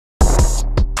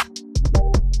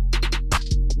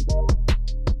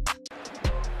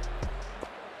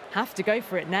Have to go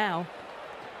for it now.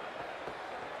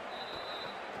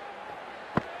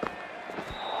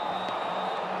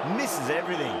 Misses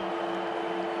everything.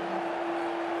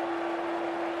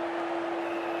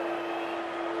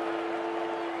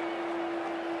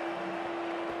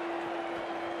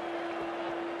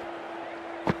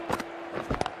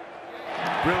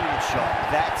 Brilliant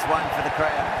shot. That's one for the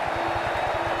crowd.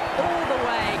 All the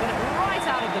way, got it right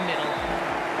out of the middle.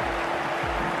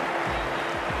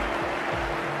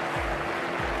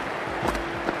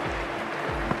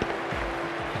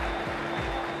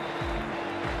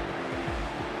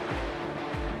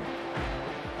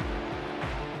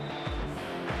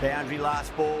 Boundary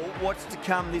last ball. What's to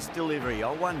come this delivery,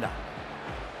 I wonder.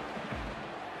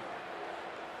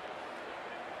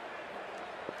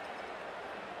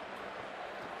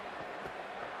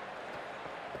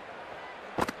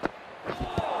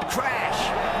 Crash!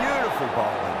 Beautiful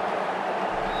bowling.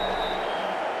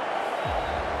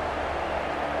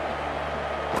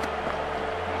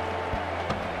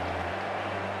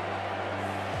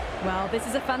 Well, this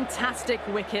is a fantastic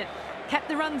wicket. Kept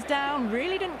the runs down,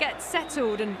 really didn't get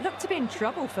settled and looked to be in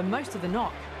trouble for most of the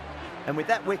knock. And with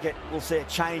that wicket, we'll see a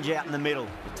change out in the middle.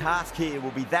 The task here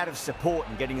will be that of support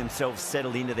and getting themselves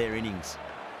settled into their innings.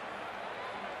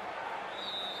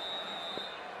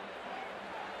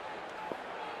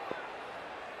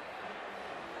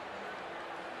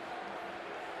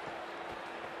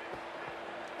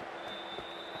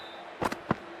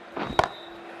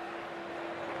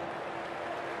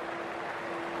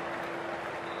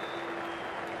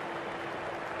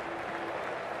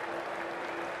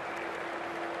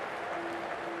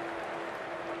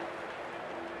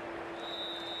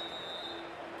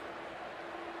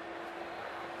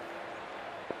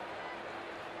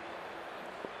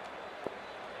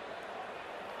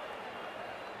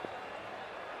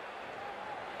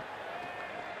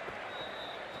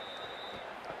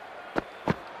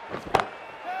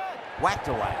 Whacked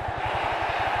away.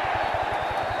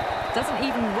 Doesn't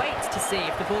even wait to see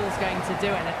if the ball's going to do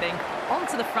anything.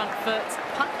 Onto the front foot,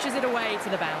 punches it away to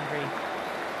the boundary.